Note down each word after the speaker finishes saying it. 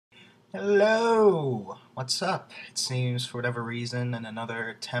Hello! What's up? It seems, for whatever reason, in another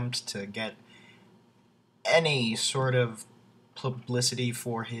attempt to get any sort of publicity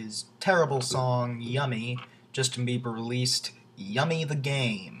for his terrible song, Yummy, Justin Bieber released Yummy the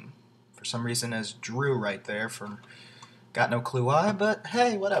Game. For some reason, as Drew right there from got no clue why, but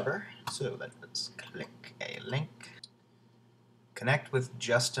hey, whatever. So let's click a link. Connect with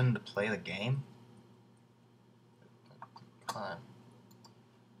Justin to play the game? Come on.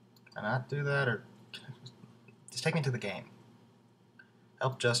 Can I not do that, or just take me to the game?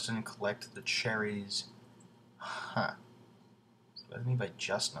 Help Justin collect the cherries. Huh. What do I mean by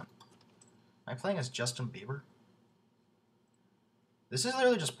Justin? Am I playing as Justin Bieber? This is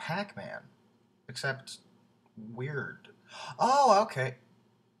literally just Pac-Man. Except weird. Oh, okay.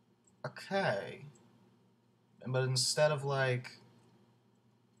 Okay. But instead of like...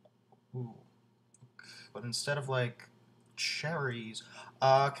 Ooh. But instead of like cherries...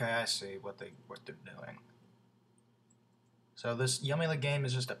 Okay, I see what they're doing. So this Yummy the Game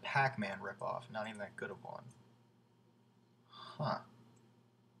is just a Pac-Man ripoff, not even that good of one. Huh.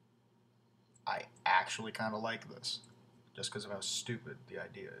 I actually kind of like this, just because of how stupid the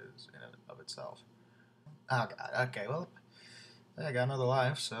idea is in and of itself. Oh god, okay, well, I got another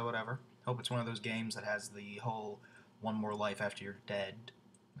life, so whatever. Hope it's one of those games that has the whole one more life after you're dead,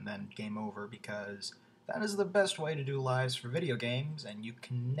 and then game over, because that is the best way to do lives for video games, and you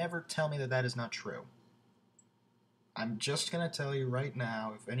can never tell me that that is not true. I'm just gonna tell you right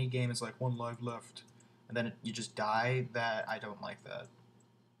now, if any game is like one life left, and then you just die, that I don't like that.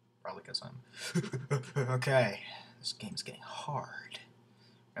 Probably because I'm... Okay, this game's getting hard.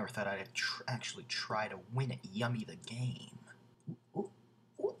 Never thought I'd actually try to win at Yummy the Game. Ooh,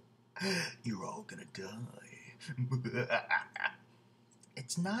 ooh. You're all gonna die.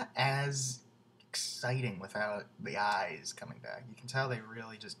 It's not as exciting without the eyes coming back. You can tell they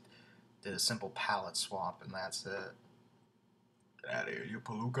really just did a simple palette swap and that's it. Get out of here, you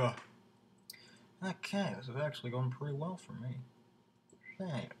palooka. Okay, this is actually going pretty well for me.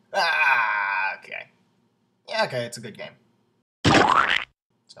 Okay. Okay. Yeah, okay, it's a good game.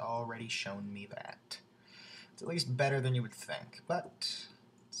 It's already shown me that. It's at least better than you would think, but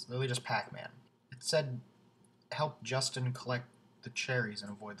it's literally just Pac-Man. It said, help Justin collect the cherries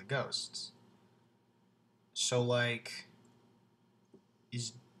and avoid the ghosts. So, like,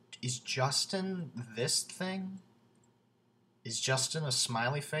 is Justin this thing? Is Justin a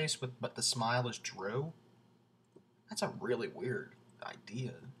smiley face, but the smile is Drew? That's a really weird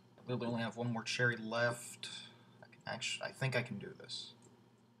idea. I literally only have one more cherry left. I think I can do this.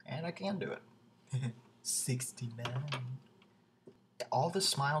 And I can do it. 69. All the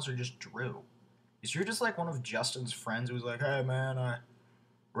smiles are just Drew. Is you're just like one of Justin's friends who's like, hey man, I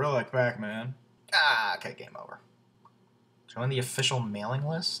really like Pac-Man. Okay, game over. Join the official mailing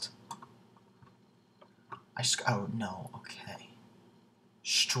list? Oh, no, okay.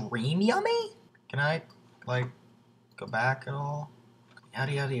 Stream Yummy? Can I, like, go back at all?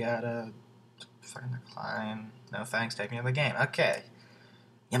 Yada yada yada. Fucking decline. No thanks, take me to the game. Okay.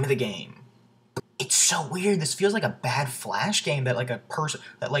 Yummy the Game. It's so weird. This feels like a bad Flash game that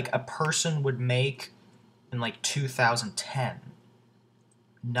a person would make in like 2010.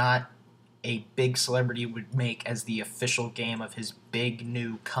 Not a big celebrity would make as the official game of his big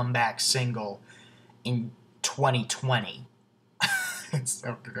new comeback single in 2020. It's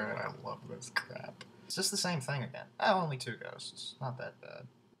so good. I love this crap. It's just the same thing again. Oh, only 2 ghosts. Not that bad.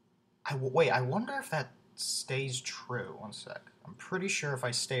 Wait, I wonder if that stays true. One sec. I'm pretty sure if I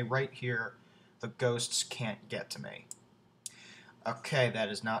stay right here, the ghosts can't get to me. Okay, that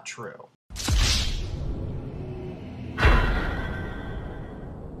is not true.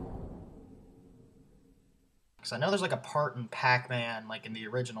 Because I know there's like a part in Pac-Man, like in the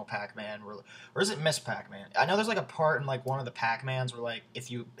original Pac-Man, or is it Miss Pac-Man? I know there's like a part in like one of the Pac-Mans where like if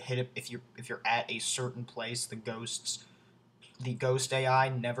you hit it, if you're at a certain place, the ghost AI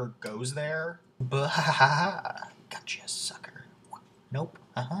never goes there. Bah, gotcha, sucker. Nope.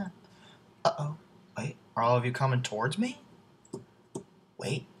 Uh-oh. Wait, are all of you coming towards me?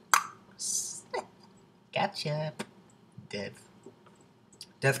 Wait. Gotcha. Death.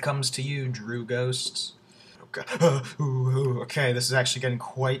 Death comes to you, Drew Ghosts. Okay, this is actually getting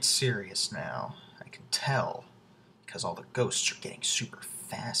quite serious now. I can tell, because all the ghosts are getting super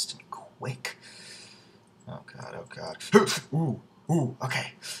fast and quick. Oh god, oh god. Ooh,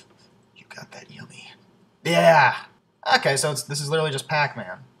 okay. You got that Yummy. Yeah! Okay, so this is literally just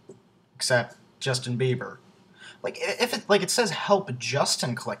Pac-Man. Except Justin Bieber. Like, if it, like, it says help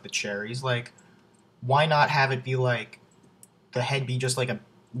Justin collect the cherries, like, why not have it be, like, the head be just, like, a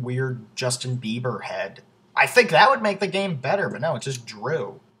weird Justin Bieber head? I think that would make the game better, but no, it's just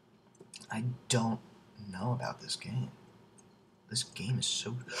Drew. I don't know about this game. This game is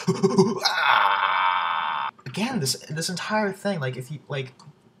so... Again, this entire thing, like, if you, like...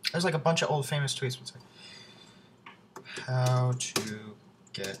 There's, like, a bunch of old famous tweets. How to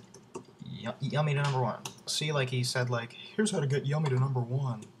get Yummy to #1. See, like, he said, like, here's how to get Yummy to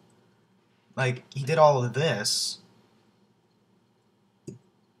 #1. Like, he did all of this...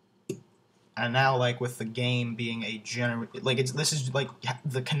 And now, like, with the game being a like, this is, like,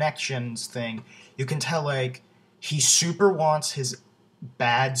 the connections thing, you can tell, like, he super wants his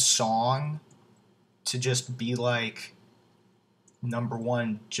bad song to just be, like,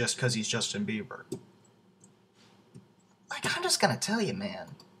 #1 just because he's Justin Bieber. Like, I'm just gonna tell you,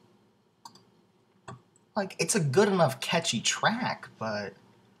 man. Like, it's a good enough catchy track, but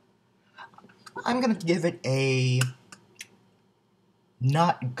I'm gonna give it a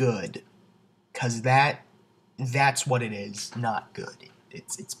not good. Because that's what it is, not good.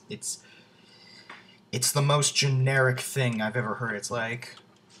 It's the most generic thing I've ever heard. It's like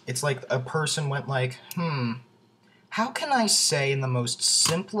a person went like, how can I say in the most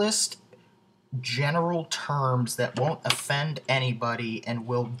simplest general terms that won't offend anybody and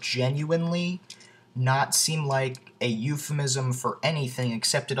will genuinely not seem like a euphemism for anything,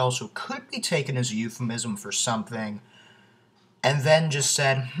 except it also could be taken as a euphemism for something, and then just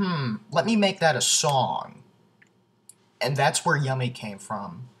said, let me make that a song. And that's where Yummy came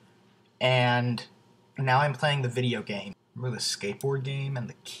from. And now I'm playing the video game. Remember the skateboard game and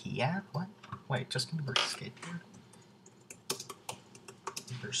the key app? What? Wait, Justin Bieber skateboard?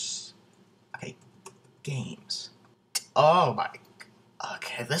 Bieber's... Okay, games. Oh my...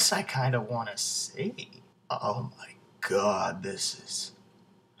 Okay, this I kind of want to see. Oh my god, this is...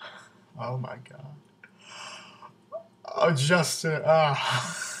 Oh my god. Oh, Justin, I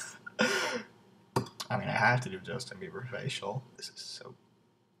mean, I have to do Justin Bieber facial. This is so...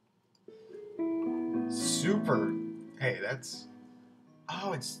 Super. Hey, that's...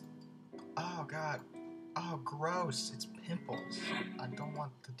 Oh, it's... Oh, God. Oh, gross. It's pimples. I don't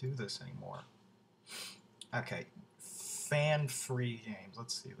want to do this anymore. Okay. Fan-free games.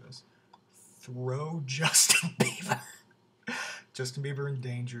 Let's see this. Throw Justin Bieber. Justin Bieber in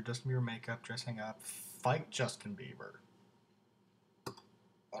danger. Justin Bieber makeup, dressing up. Fight Justin Bieber.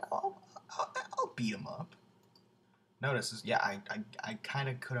 I'll beat him up. Notice, yeah, I kind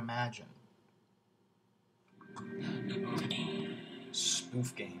of could imagine.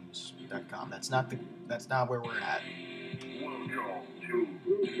 Spoofgames.com. That's not where we're at.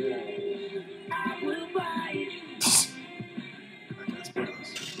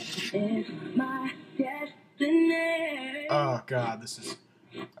 Oh god, this is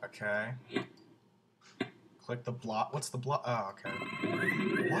okay. Click the block. What's the block? Oh, okay.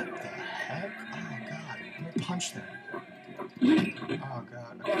 What the heck? Oh god, let me punch them. Oh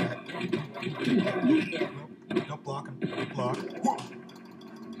god, okay. Nope, don't block him. Don't block.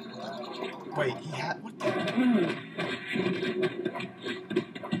 Wait, he had... What the...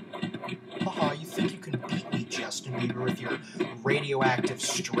 Haha, you think you can beat me, Justin Bieber, with your radioactive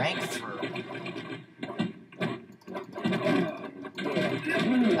strength for...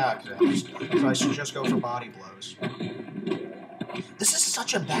 Okay, so I should just go for body blows. This is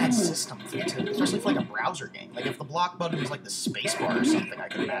such a bad system, especially for like a browser game. Like if the block button was like the space bar or something, I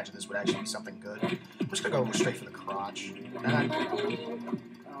could imagine this would actually be something good. I'm just gonna go straight for the crotch. Can't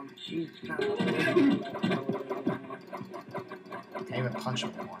even punch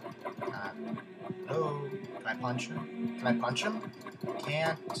him anymore. Oh, can I punch him? Can I punch him?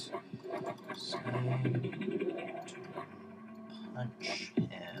 Can't. Punch him.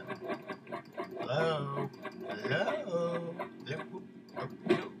 Hello? Hello?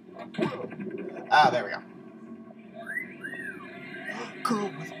 Ah, there we go. Girl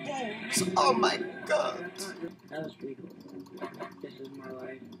with balls. Oh my god. That was pretty cool. This is my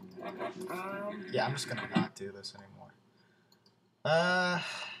life. Yeah, I'm just gonna not do this anymore.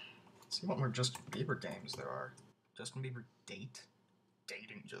 Let's see what more Justin Bieber games there are. Justin Bieber date?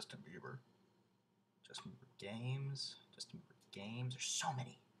 Dating Justin Bieber. Justin Bieber games. Justin Bieber games. There's so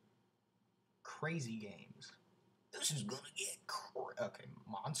many. Crazy games. This is gonna get okay,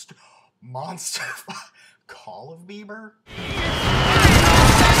 Monster Call of Bieber?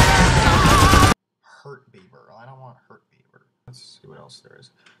 Hurt Bieber. Well, I don't want Hurt Bieber. Let's see what else there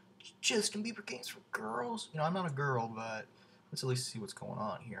is. Justin Bieber games for girls? You know, I'm not a girl, but let's at least see what's going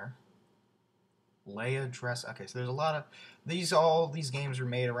on here. Leia dress. Okay, so there's a lot of all these games were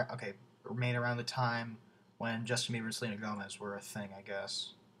made around the time when Justin Bieber and Selena Gomez were a thing, I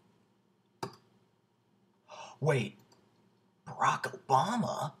guess. Wait, Barack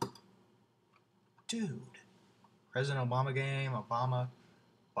Obama? Dude. President Obama game, Obama.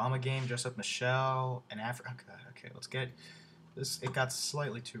 Obama game, dress up Michelle, and Africa. Okay, let's get this. It got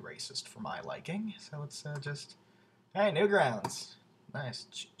slightly too racist for my liking, so let's just. Hey, Newgrounds. Nice.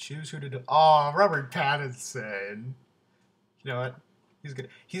 Choose who to do. Oh, Robert Pattinson. You know what?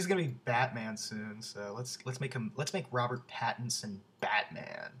 He's gonna be Batman soon. So let's make Robert Pattinson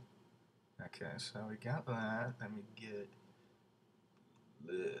Batman. Okay, so we got that. Then we get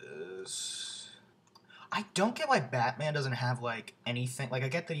this. I don't get why Batman doesn't have like anything. Like I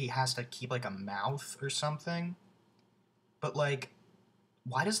get that he has to keep like a mouth or something, but like,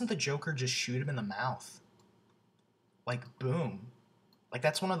 why doesn't the Joker just shoot him in the mouth? Like boom. Like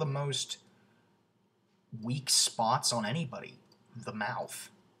that's one of the most weak spots on anybody, the mouth.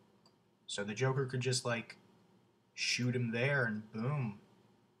 So the Joker could just like shoot him there and boom,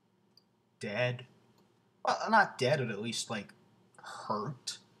 dead. Well, not dead, but at least like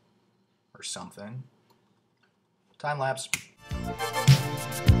hurt or something. Time lapse.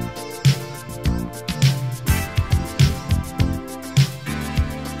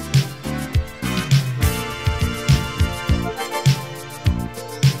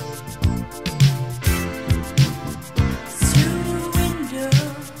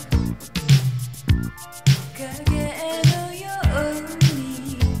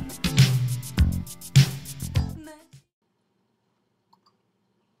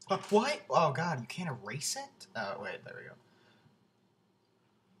 What? Oh god, you can't erase it? Oh, wait, there we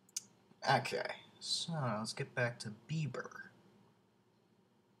go. Okay, so let's get back to Bieber.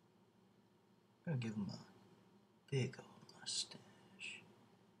 I'm gonna give him a big old mustache.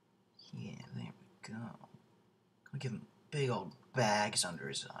 Yeah, there we go. Gonna give him big old bags under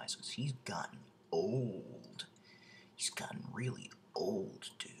his eyes, because he's gotten old. He's gotten really old,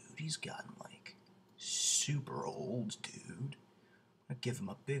 dude. He's gotten, like, super old, dude. I'll give him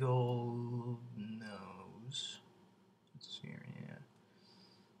a big old nose. Let's see here, yeah.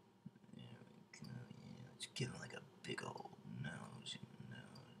 There we go, yeah. Let's give him like a big old nose. Yeah.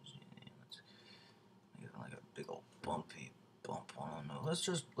 Let's give him like a big old bumpy bump on the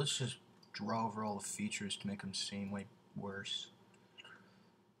nose. Let's just draw over all the features to make him seem way worse.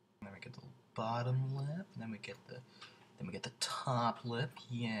 And then we get the bottom lip, and then we get the top lip.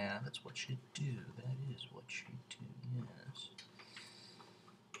 Yeah, that's what you do. That is what you do, yes.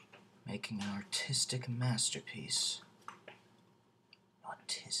 Making an artistic masterpiece.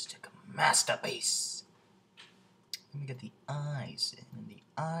 Artistic masterpiece. Let me get the eyes in. And the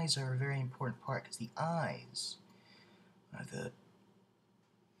eyes are a very important part, because the eyes are the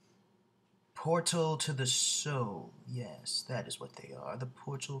portal to the soul. Yes, that is what they are. The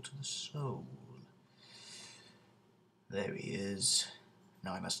portal to the soul. There he is.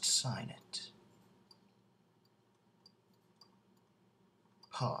 Now I must sign it.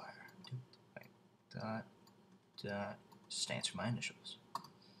 Par. Dot, dot, stands for my initials.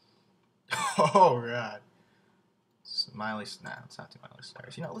 Oh god. Miley, nah, let's not do Miley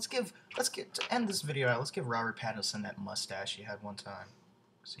Cyrus. You know, to end this video out, let's give Robert Pattinson that mustache he had one time.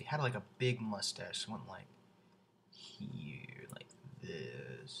 So he had like a big mustache, so it went like here, like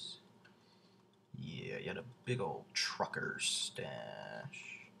this. Yeah, he had a big old trucker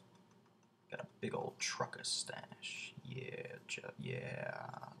stash. Got a big old trucker stash. Yeah, yeah,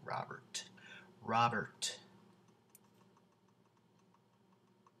 Robert.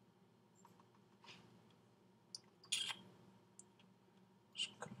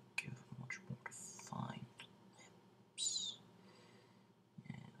 Just gonna give much more defined lips.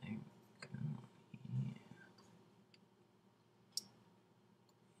 Yeah, there we go. Yeah.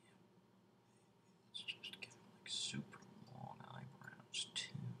 Let's just give him like super long eyebrows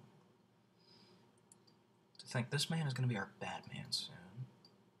too. To think this man is gonna be our Batman soon.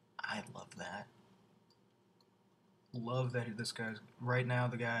 I love that. Love that this guy's right now.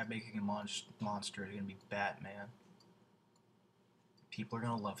 The guy making a monster is gonna be Batman. People are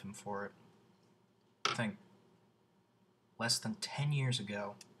gonna love him for it. I think less than 10 years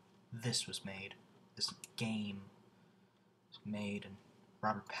ago, this was made. This game was made, and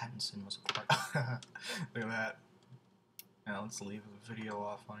Robert Pattinson was a part. Look at that. Now let's leave the video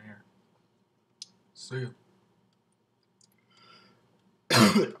off on here. See you.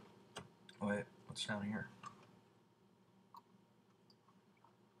 Wait, what's down here?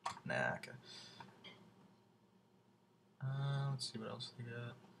 Nah, okay. Let's see what else they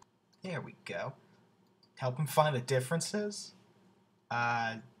got. There we go. Help him find the differences?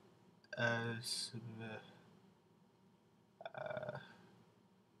 Oh,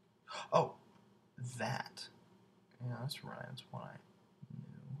 that. Yeah, that's right. That's what I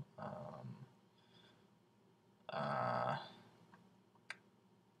knew.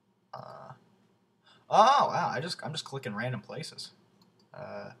 Oh wow! I'm just clicking random places.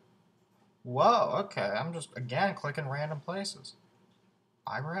 Whoa, okay. I'm just, again, clicking random places.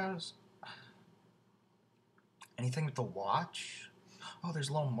 Eyebrows? Anything with the watch? Oh, there's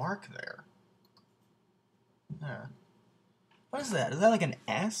a little mark there. Yeah. What is that? Is that like an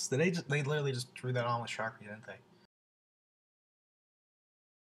S? They literally just drew that on with Sharpie, didn't they?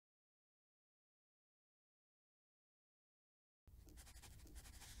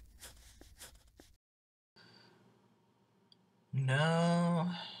 No.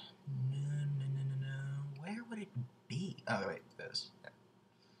 No. Where would it be? Oh, wait, this.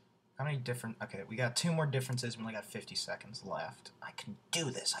 How many different... Okay, we got 2 more differences. We only got 50 seconds left. I can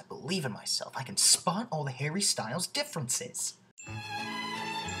do this. I believe in myself. I can spot all the Harry Styles differences.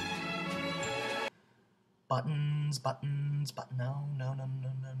 Buttons, buttons, button. No, no, no,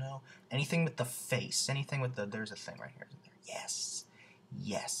 no, no, no. Anything with the face. Anything with the... There's a thing right here. Yes.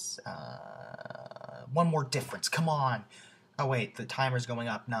 Yes. One more difference. Come on. Oh, wait. The timer's going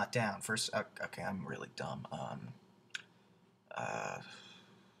up, not down. First... okay, I'm really dumb.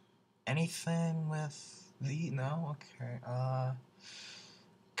 Anything with the... No? Okay.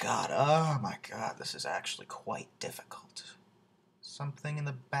 God. Oh, my God. This is actually quite difficult. Something in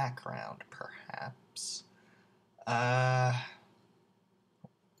the background, perhaps. No,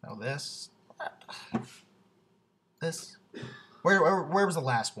 this. This. Where was the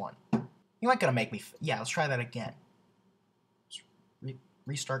last one? You ain't gonna make me... Yeah, let's try that again.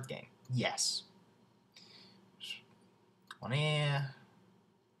 Restart game. Yes. One here.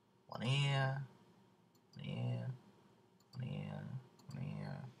 One here. One here. One here. One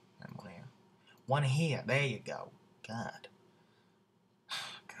here. And one here. One here. There you go. God.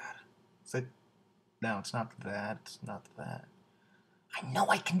 God. Is it... No, it's not that. It's not that. I know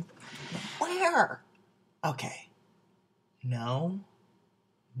I can... Where? Okay. No.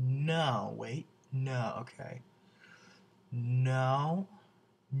 No. Wait. No. Okay. No.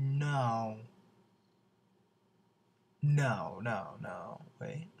 No. No. No. No.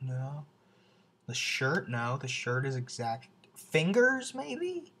 Wait. No. The shirt? No. The shirt is exact... Fingers,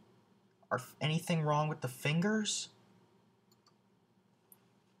 maybe? Are anything wrong with the fingers?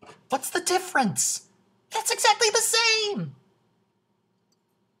 What's the difference? That's exactly the same!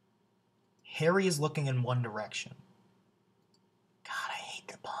 Harry is looking in one direction. God, I hate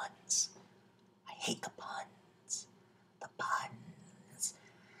the puns. I hate the puns. The puns.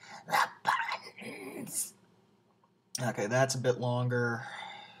 The puns. Okay, that's a bit longer.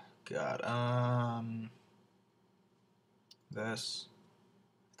 God, this.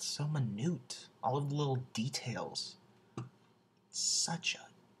 It's so minute. All of the little details. It's such a...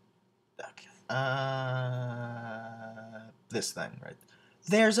 Okay. This thing, right?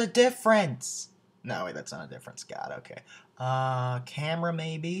 There's a difference! No, wait, that's not a difference. God, okay. Camera,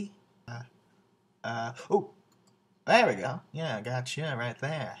 maybe? Oh! There we go. Yeah, gotcha right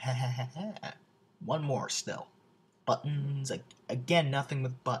there. One more still. Buttons. Again, nothing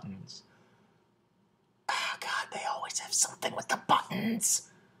with buttons. Oh, God, they always have something with the buttons.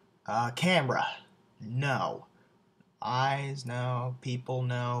 Camera. No. Eyes, no. People,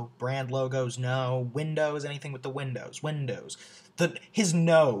 no. Brand logos, no. Windows, anything with the windows. Windows. His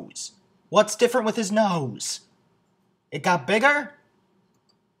nose. What's different with his nose? It got bigger?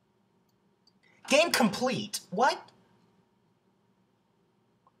 Game complete. What?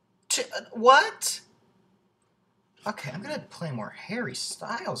 What? Okay, I'm gonna play more Harry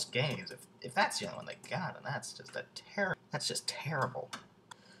Styles games. If that's the only one they got, and that's just terrible.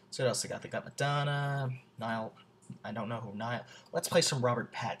 So what else they got? They got Madonna, Niall. I don't know who Niall. Let's play some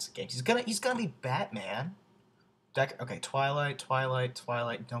Robert Pattinson games. He's gonna be Batman. Okay, Twilight.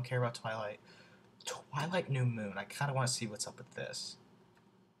 Don't care about Twilight. Twilight New Moon. I kind of want to see what's up with this.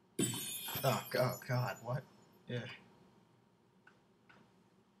 Oh God, what? Yeah.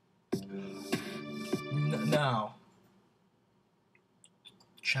 No.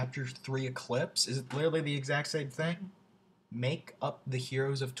 Chapter 3 Eclipse? Is it literally the exact same thing? Make up the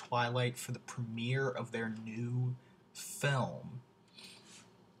heroes of Twilight for the premiere of their new film.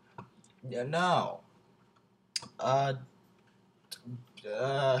 Yeah, no.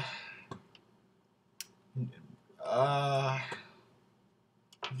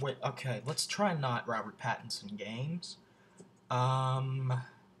 Wait, okay, let's try not Robert Pattinson games.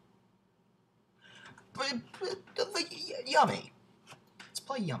 Yummy. Let's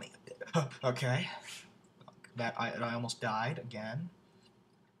play Yummy a bit. Okay. I almost died again.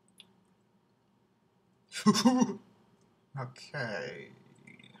 Okay.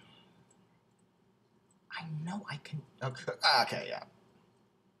 I know I can... Okay, yeah.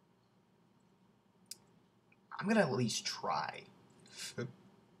 I'm gonna at least try.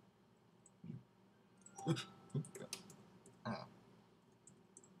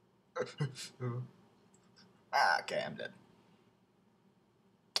 Okay, I'm dead.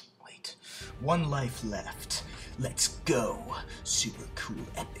 Wait. One life left. Let's go. Super cool,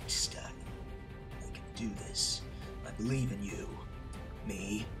 epic style. I can do this. I believe in you.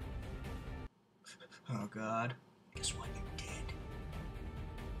 Me. Oh god. Guess what? You're dead.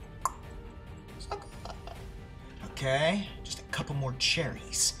 Okay, just a couple more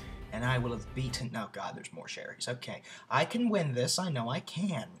cherries, and I will have beaten... Oh god, there's more cherries. Okay, I can win this. I know I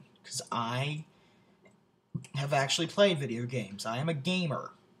can, because I have actually played video games. I am a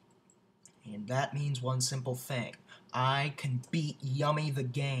gamer, and that means one simple thing. I can beat Yummy the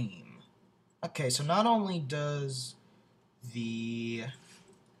game. Okay, so not only does the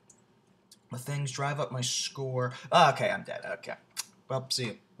things drive up my score... Okay, I'm dead. Okay. Well, see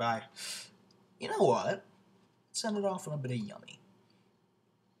you. Bye. You know what? Send it off on a bit of Yummy.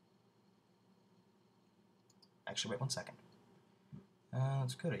 Actually, wait 1 second.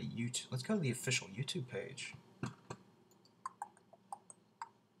 Let's go to YouTube. Let's go to the official YouTube page.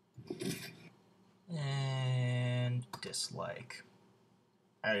 And dislike.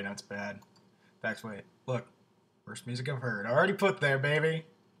 I already know it's bad. In fact, wait. Look. Worst music I've heard. Already put there, baby.